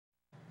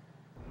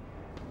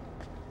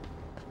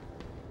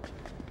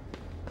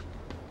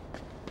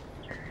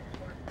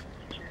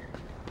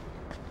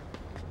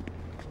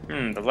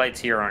The lights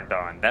here aren't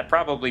on. That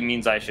probably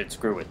means I should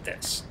screw with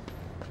this.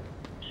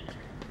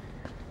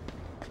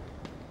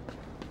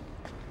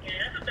 Yeah,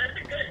 that's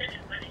a good hit,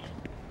 buddy.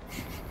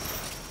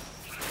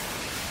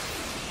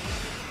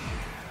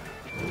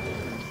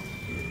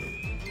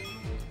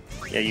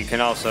 Yeah, you can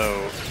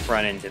also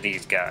run into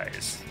these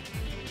guys.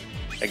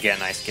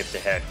 Again, I skipped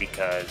ahead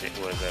because it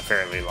was a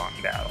fairly long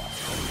battle.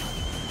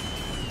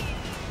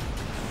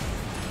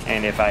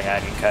 And if I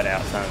hadn't cut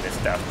out some of this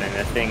stuff, then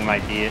the thing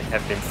might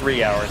have been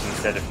 3 hours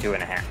instead of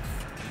 2.5.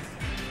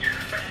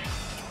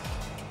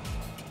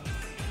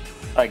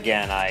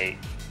 Again, I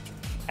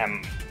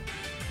am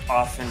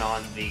often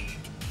on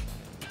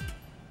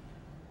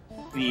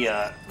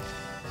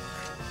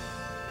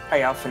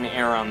I often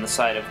err on the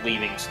side of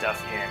leaving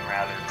stuff in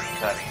rather than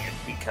cutting it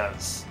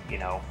because, you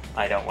know,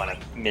 I don't want to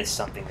miss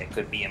something that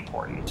could be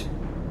important.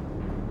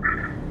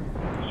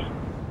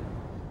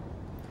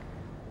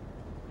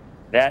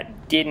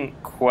 That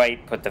didn't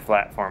quite put the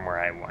platform where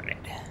I wanted.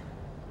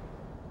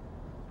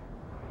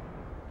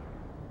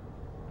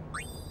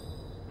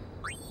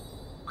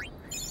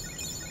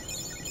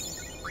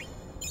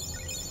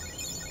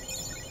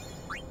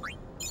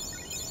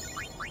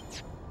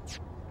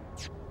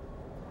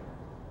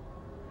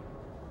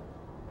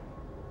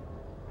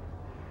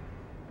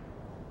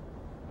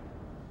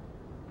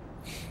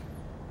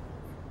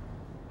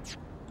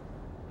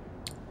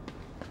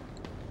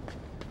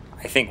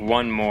 I think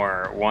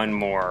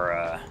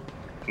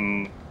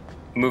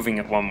moving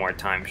it one more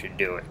time should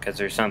do it, because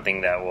there's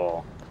something that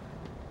will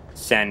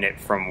send it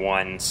from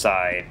one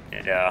side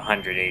at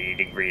 180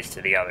 degrees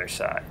to the other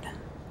side.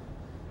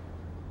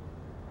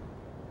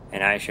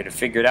 And I should have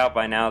figured out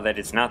by now that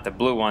it's not the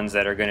blue ones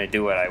that are going to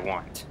do what I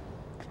want.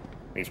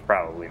 At least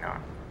probably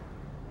not.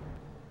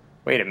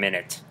 Wait a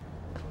minute.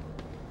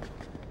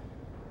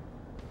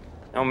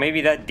 Oh,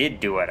 maybe that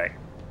did do what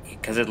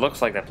because it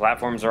looks like the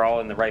platforms are all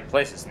in the right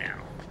places now.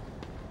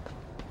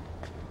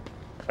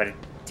 But it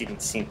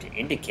didn't seem to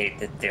indicate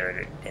that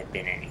there had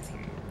been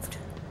anything moved.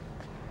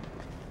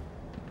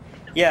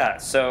 Yeah,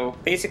 so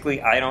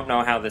basically I don't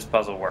know how this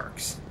puzzle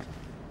works.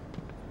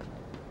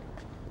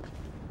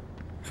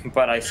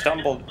 But I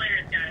stumbled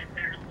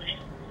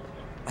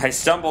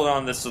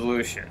on the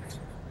solution.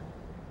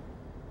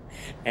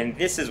 And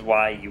this is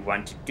why you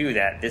want to do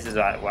that. This is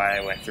why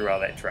I went through all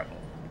that trouble.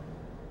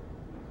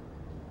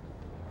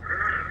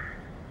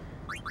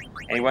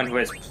 Anyone who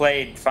has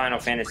played Final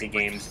Fantasy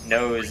games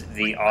knows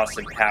the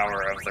awesome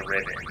power of the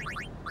ribbon.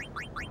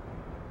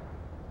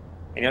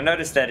 And you'll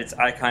notice that its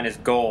icon is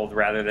gold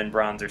rather than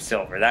bronze or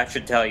silver. That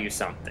should tell you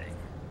something.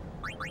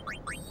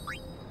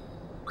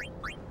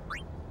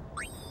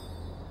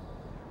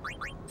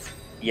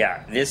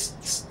 Yeah,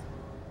 this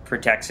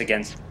protects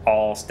against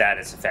all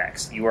status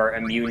effects. You are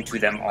immune to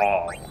them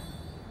all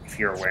if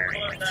you're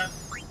wearing it.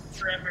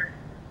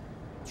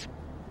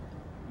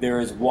 There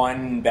is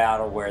one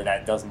battle where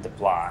that doesn't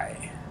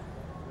apply.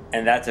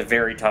 And that's a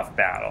very tough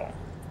battle.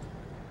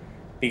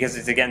 Because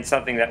it's against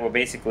something that will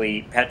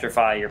basically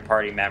petrify your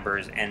party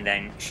members and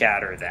then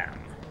shatter them.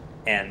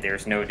 And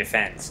there's no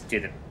defense to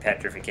the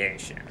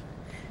petrification.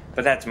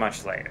 But that's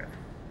much later.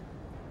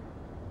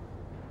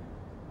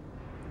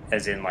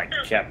 As in, like,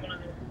 chapter.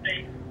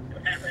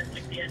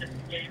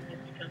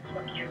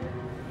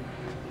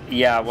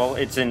 Yeah, well,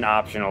 it's an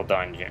optional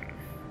dungeon.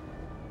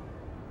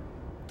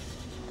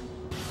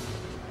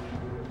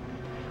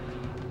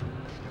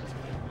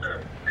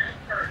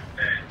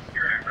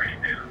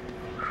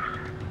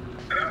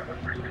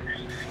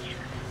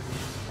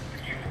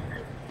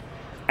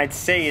 I'd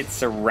say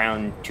it's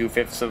around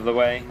 2/5 of the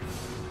way.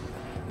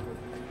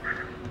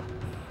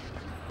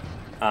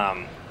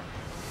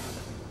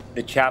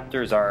 The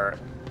chapters are,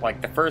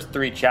 like, the first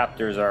 3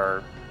 chapters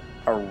are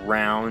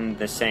around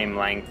the same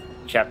length.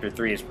 Chapter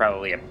 3 is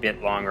probably a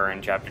bit longer,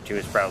 and Chapter 2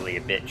 is probably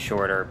a bit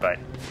shorter, but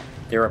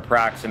they're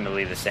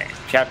approximately the same.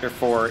 Chapter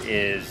 4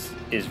 is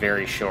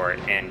very short,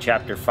 and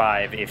Chapter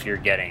 5, if you're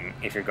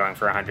going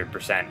for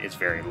 100%, is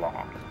very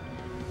long.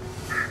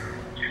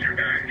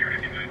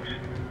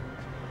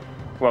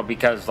 Well,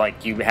 because,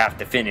 like, you have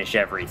to finish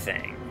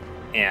everything,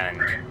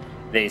 and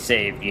they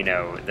saved, you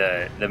know,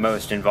 the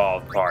most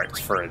involved parts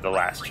for the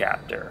last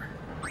chapter.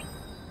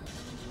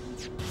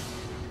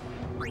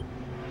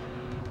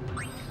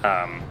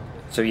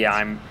 So yeah,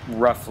 I'm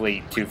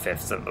roughly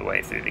 2/5 of the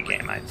way through the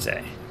game, I'd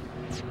say.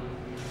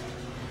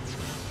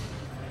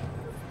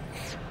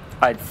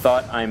 I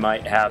thought I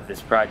might have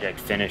this project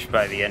finished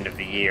by the end of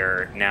the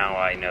year. Now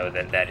I know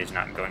that that is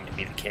not going to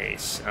be the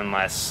case,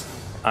 unless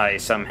I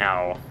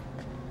somehow,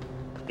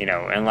 you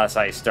know, unless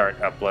I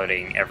start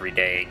uploading every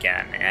day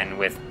again. And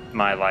with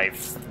my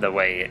life the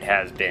way it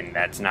has been,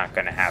 that's not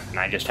going to happen.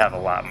 I just have a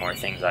lot more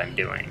things I'm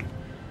doing.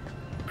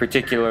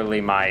 Particularly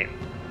my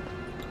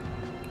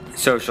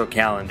social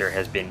calendar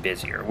has been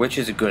busier, which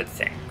is a good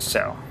thing,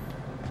 so.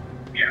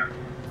 Yeah.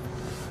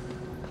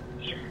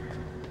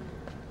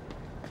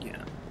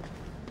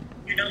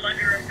 You're no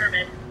longer a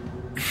hermit.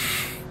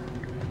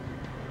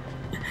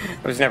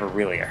 I was never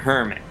really a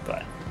hermit,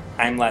 but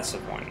I'm less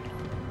of one.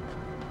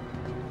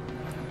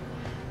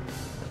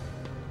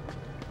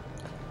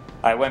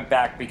 I went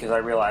back because I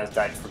realized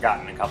I'd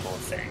forgotten a couple of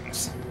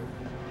things.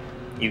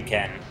 You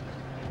can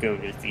go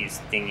to these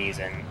thingies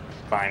and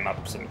climb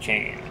up some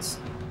chains.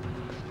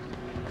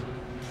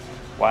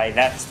 Why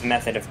that's the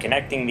method of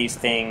connecting these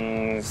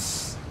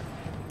things,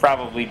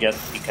 probably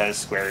just because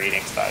Square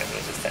Enix thought it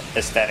was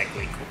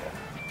aesthetically cool.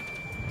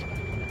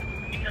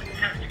 Because it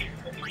has to be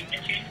spooky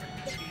and chains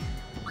are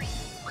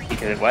spooky.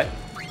 Because it what?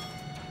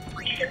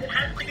 Because it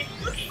has to be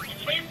spooky and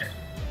chains are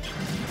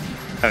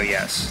spooky. Oh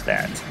yes,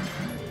 that.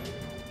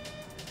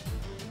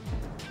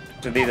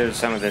 So these are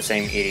some of the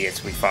same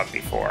idiots we fought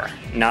before.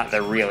 Not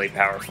the really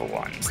powerful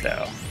ones,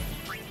 though.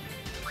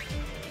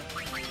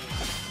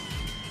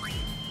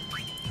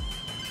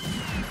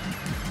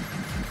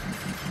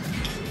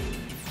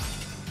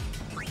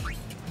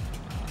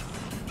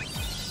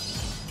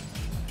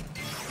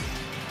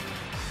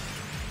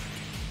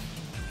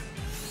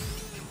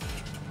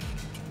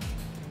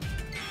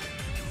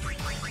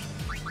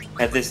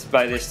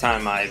 By this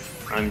time,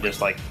 I'm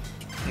just like,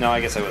 no, I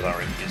guess I was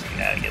already using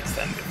that against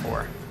them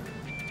before.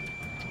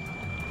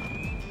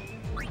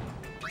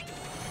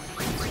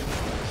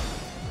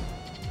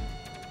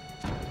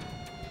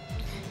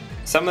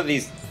 Some of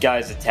this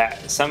guy's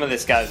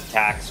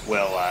attacks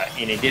will,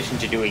 in addition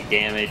to doing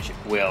damage,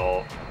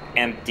 will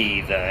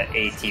empty the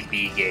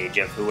ATB gauge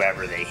of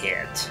whoever they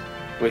hit,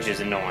 which is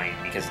annoying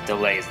because it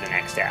delays the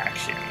next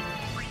action.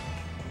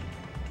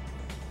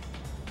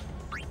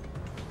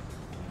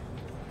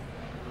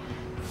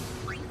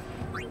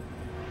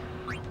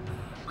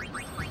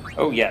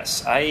 Oh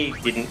yes, I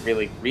didn't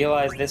really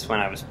realize this when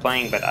I was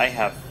playing, but I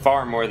have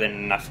far more than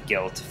enough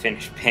gil to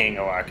finish paying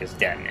Oaka's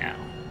debt now.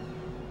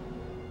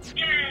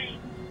 Yay!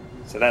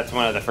 So that's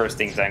one of the first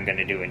things I'm going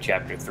to do in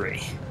Chapter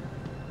 3.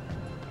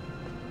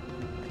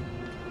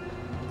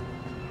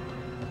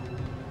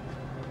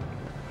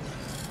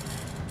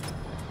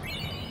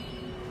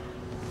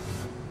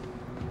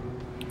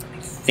 I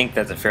think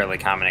that's a fairly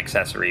common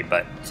accessory,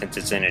 but since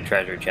it's in a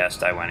treasure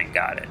chest, I went and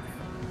got it.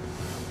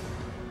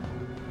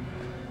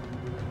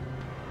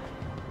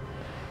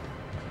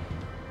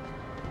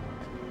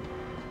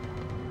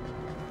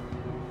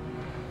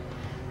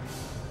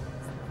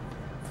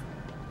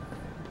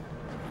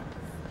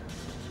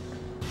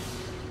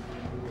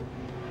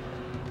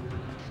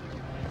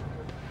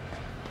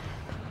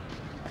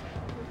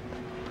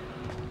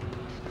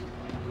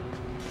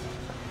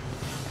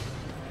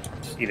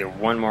 Either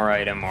one more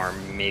item or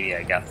maybe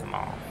I got them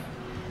all.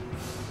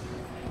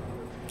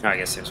 Oh, I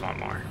guess there's one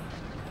more.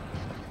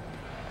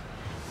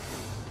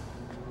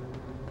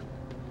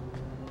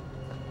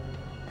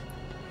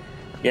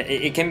 Yeah,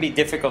 it can be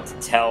difficult to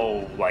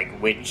tell like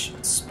which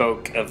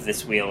spoke of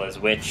this wheel is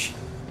which,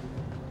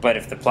 but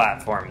if the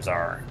platforms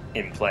are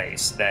in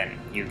place, then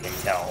you can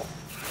tell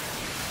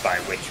by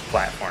which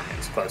platform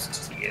is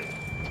closest to you.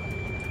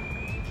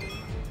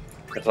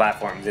 The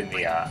platform's in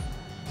the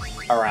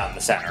around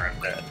the center of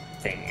the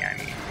thing, I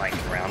mean, like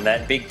around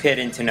that big pit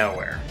into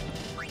nowhere.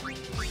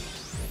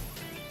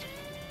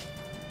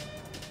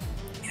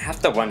 You have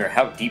to wonder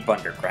how deep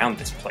underground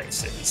this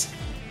place is.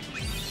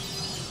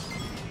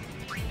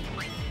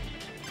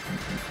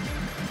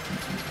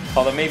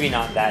 Although maybe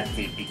not that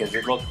deep, because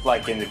it looked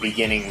like in the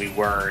beginning we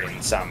were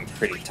in some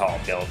pretty tall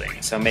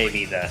building, so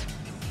maybe the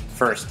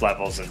first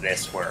levels of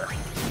this were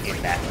in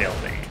that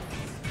building.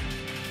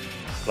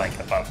 Like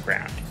above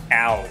ground.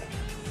 Ow!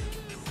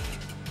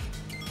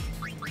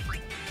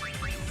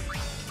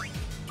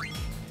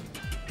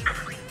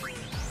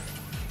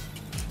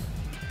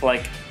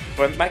 Like,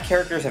 when my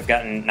characters have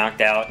gotten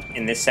knocked out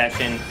in this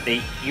session,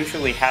 they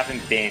usually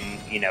haven't been,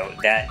 you know,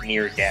 that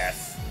near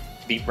death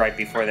right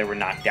before they were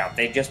knocked out.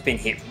 They've just been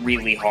hit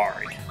really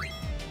hard.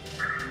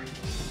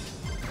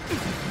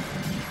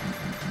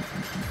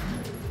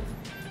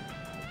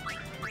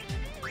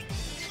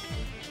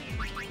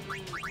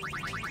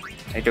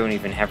 I don't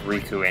even have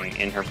Riku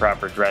in her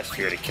proper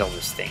Dressphere to kill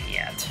this thing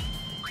yet.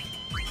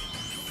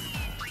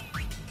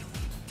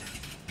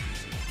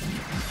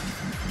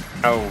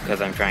 Oh,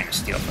 because I'm trying to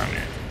steal from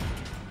it.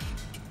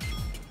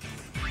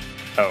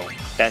 Oh,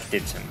 that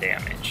did some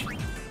damage.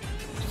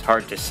 It's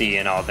hard to see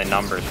in all the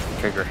numbers from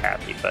Trigger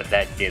Happy, but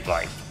that did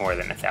like more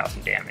than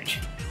 1,000 damage.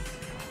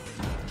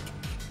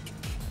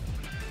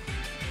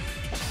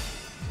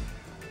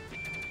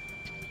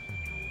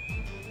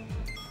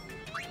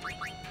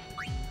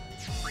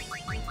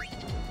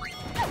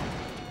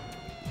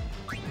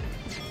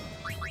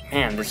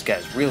 Man, this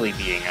guy's really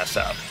beating us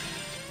up.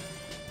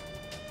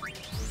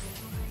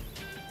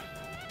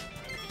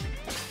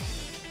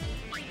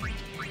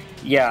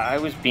 Yeah, I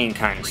was being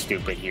kind of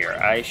stupid here.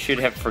 I should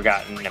have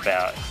forgotten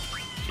about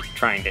just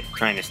trying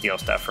to steal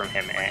stuff from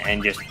him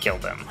and just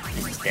killed him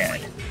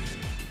instead.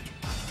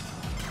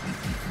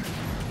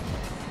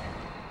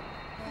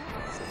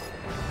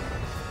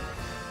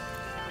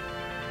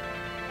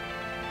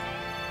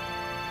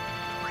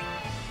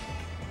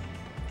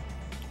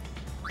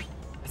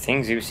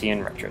 Things you see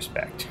in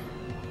retrospect.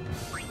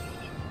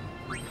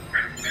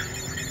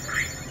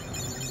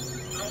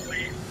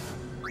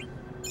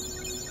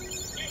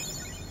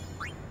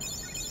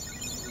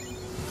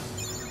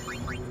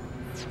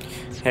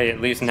 Hey,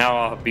 at least now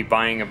I'll be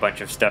buying a bunch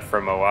of stuff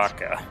from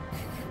Oaka.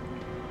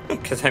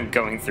 Because I'm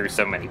going through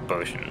so many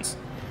potions.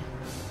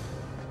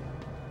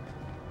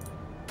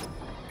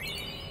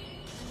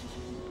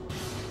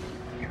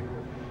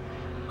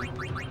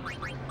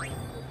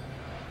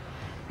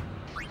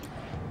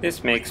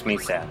 This makes me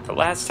sad. The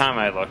last time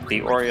I looked,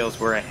 the Orioles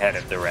were ahead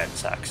of the Red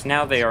Sox.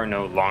 Now they are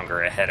no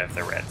longer ahead of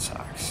the Red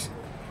Sox.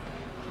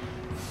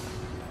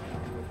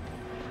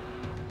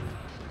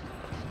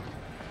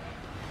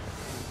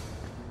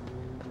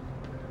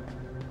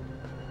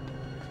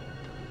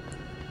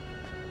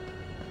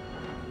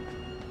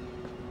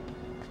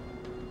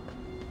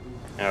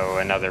 Oh,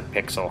 another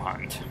pixel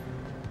hunt.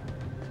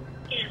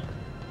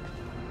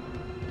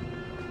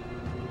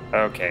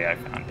 Okay, I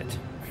found it.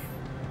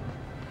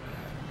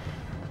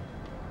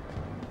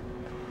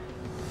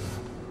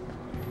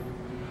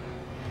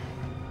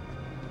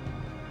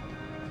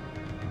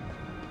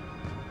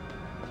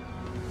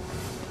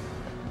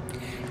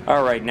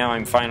 Alright, now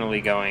I'm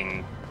finally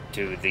going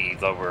to the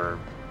lower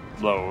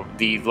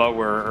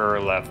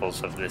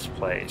levels of this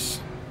place.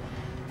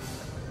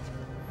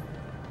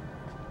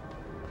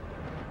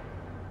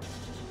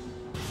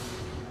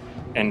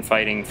 And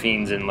fighting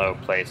fiends in low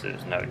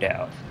places, no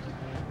doubt.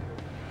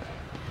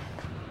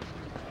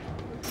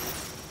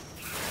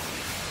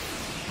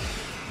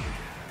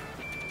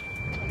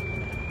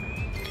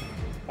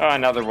 Oh,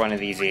 another one of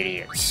these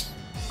idiots.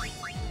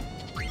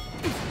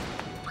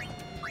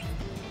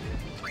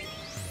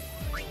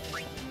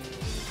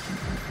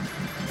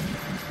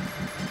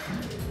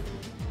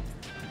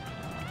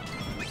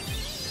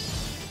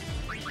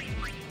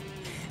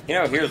 You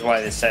know, here's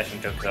why this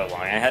session took so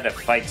long. I had to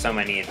fight so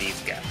many of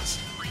these guys.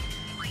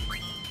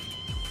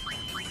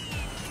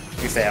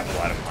 At least they have a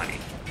lot of money.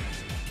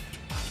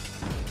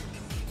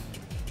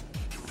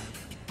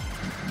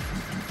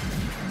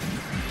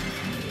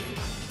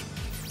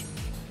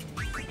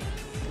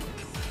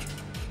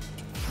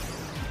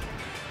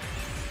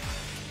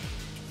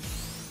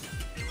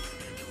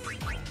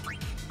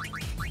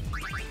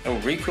 Oh,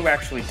 Riku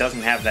actually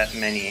doesn't have that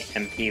many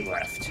MP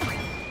left.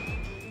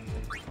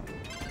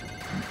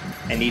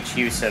 And each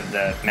use of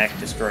the Mech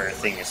Destroyer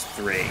thing is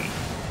 3.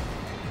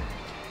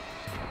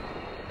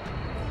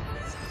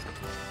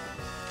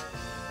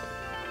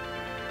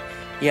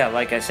 Yeah,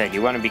 like I said,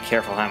 you want to be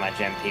careful how much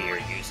MP you're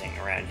using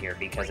around here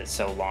because it's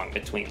so long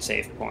between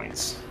save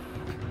points.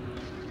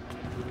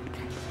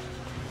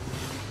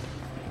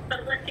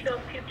 But let's go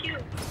pew pew.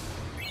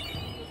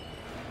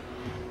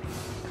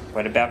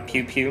 What about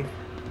pew pew?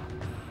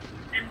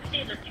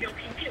 MP, let's go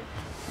pew pew.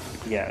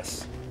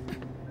 Yes.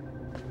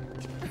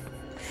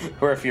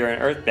 Or if you're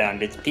an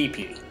Earthbound, it's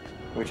PP,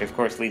 which of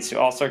course leads to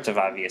all sorts of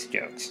obvious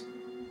jokes.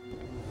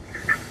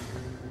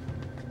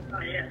 Oh,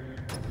 yes.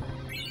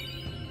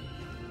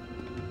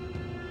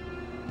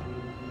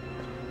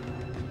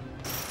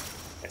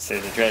 Yes,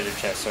 there's a treasure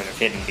chest sort of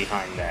hidden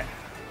behind that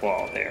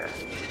wall there.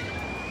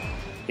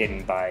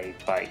 Hidden by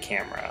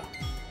camera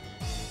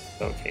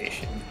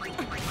location.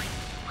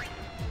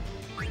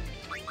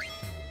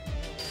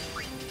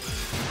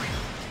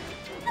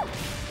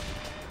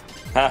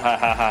 Ha ha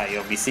ha ha,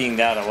 you'll be seeing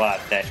that a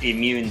lot, that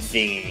immune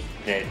thingy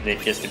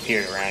that just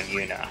appeared around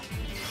Yuna.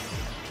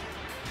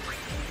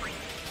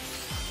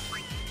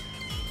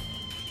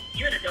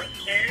 Yuna don't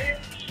care.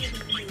 She's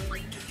immune.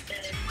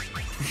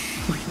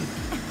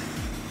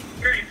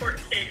 Very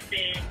important stage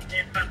being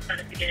in Final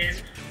Fantasy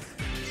games.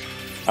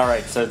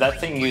 Alright, so that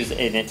thing used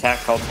an attack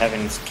called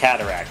Heaven's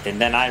Cataract,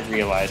 and then I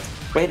realized,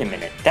 wait a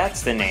minute,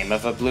 that's the name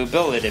of a blue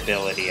bullet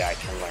ability I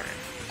can learn.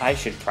 I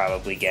should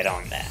probably get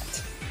on that.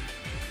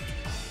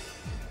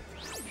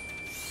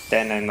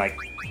 Then I'm like,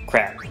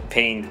 crap,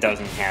 Pain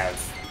doesn't have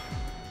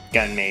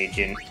Gun Mage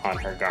on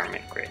her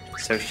garment grid,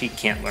 so she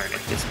can't learn it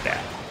this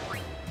battle.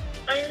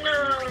 I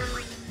know.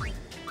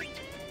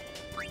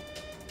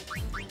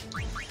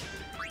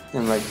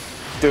 I'm like,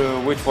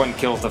 duh, which one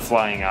kills the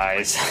flying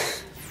eyes?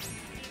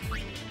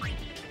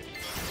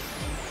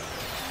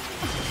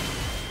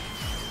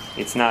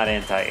 It's not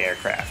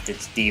anti-aircraft,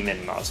 it's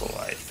demon muzzle,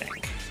 I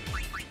think.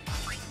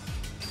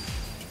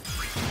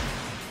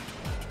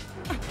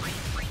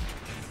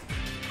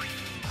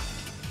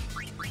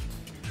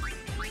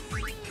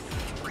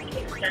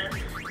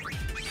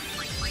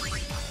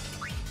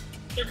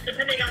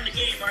 Depending on the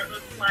game, are those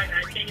flying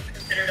eye things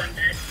considered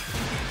undead?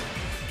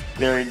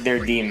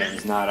 They're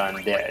demons, not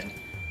undead.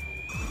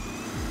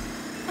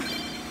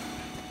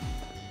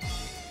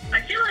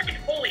 I feel like it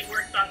fully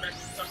works on them in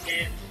some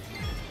games.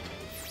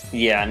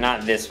 Yeah,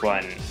 not this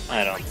one,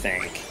 I don't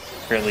think.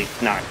 Or at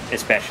least not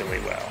especially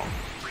well.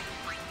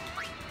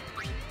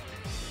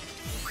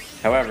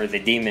 However, the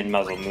demon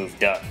muzzle move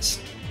does.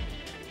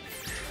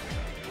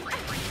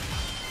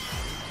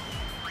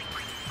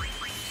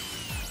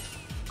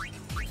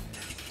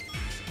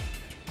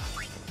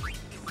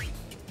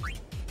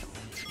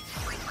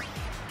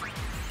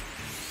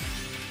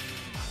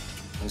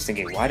 I was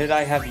thinking, why did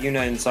I have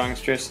Yuna and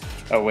Songstress?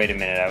 Oh, wait a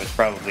minute, I was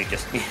probably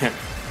just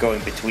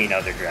going between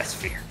other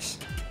Dresspheres.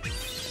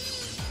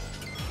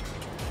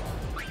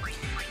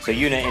 So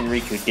Yuna and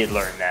Riku did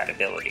learn that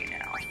ability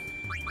now.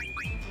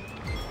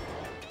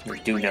 I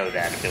do know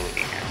that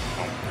ability now.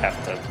 I'll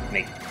have to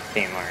make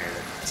Pain learn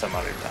it some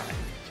other time.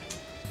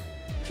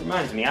 Which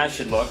reminds me, I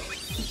should look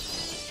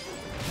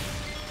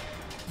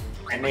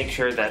and make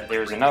sure that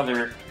there's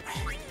another,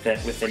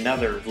 that with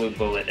another blue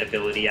bullet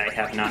ability, I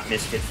have not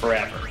missed it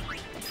forever.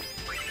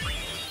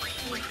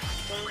 Well,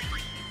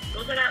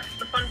 those are not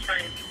the fun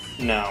times.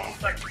 No.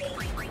 Flexible.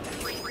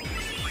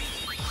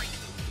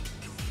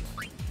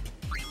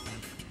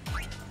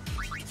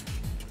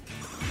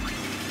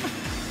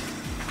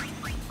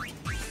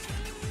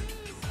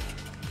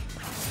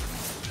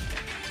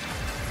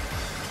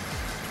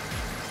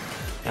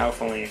 Now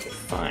if only I could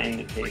find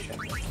a page.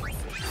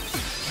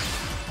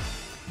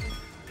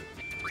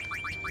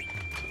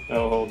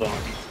 Oh, hold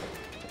on.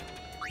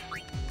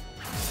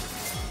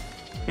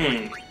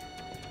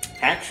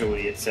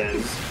 Actually, it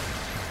says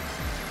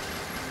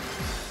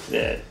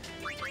that...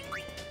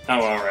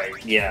 Oh,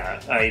 alright,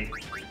 yeah.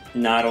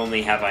 Not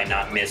only have I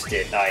not missed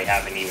it, I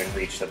haven't even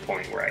reached the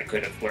point where I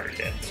could have learned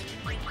it.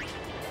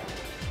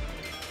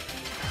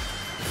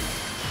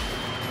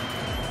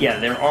 Yeah,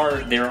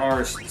 there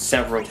are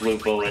several blue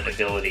bullet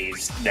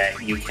abilities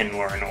that you can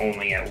learn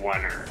only at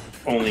one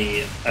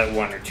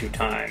or two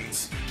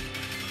times.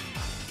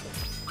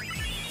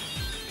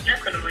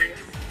 That's annoying.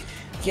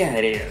 Yeah,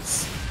 it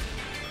is.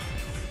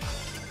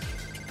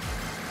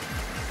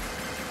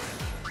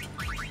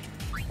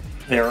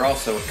 There are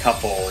also a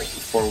couple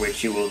for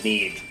which you will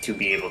need to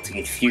be able to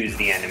confuse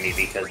the enemy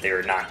because they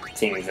are not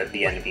things that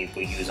the enemy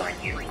will use on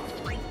you.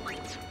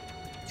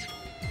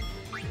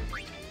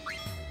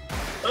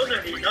 Those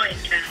are the annoying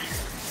kind.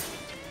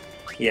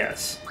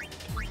 Yes.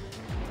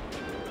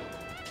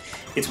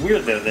 It's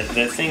weird though, that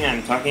the thing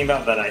I'm talking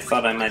about that I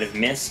thought I might have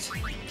missed,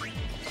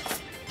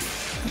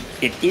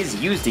 it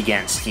is used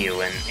against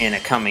you in a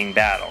coming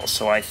battle,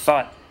 so I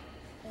thought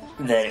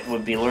that it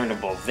would be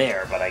learnable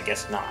there, but I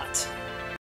guess not.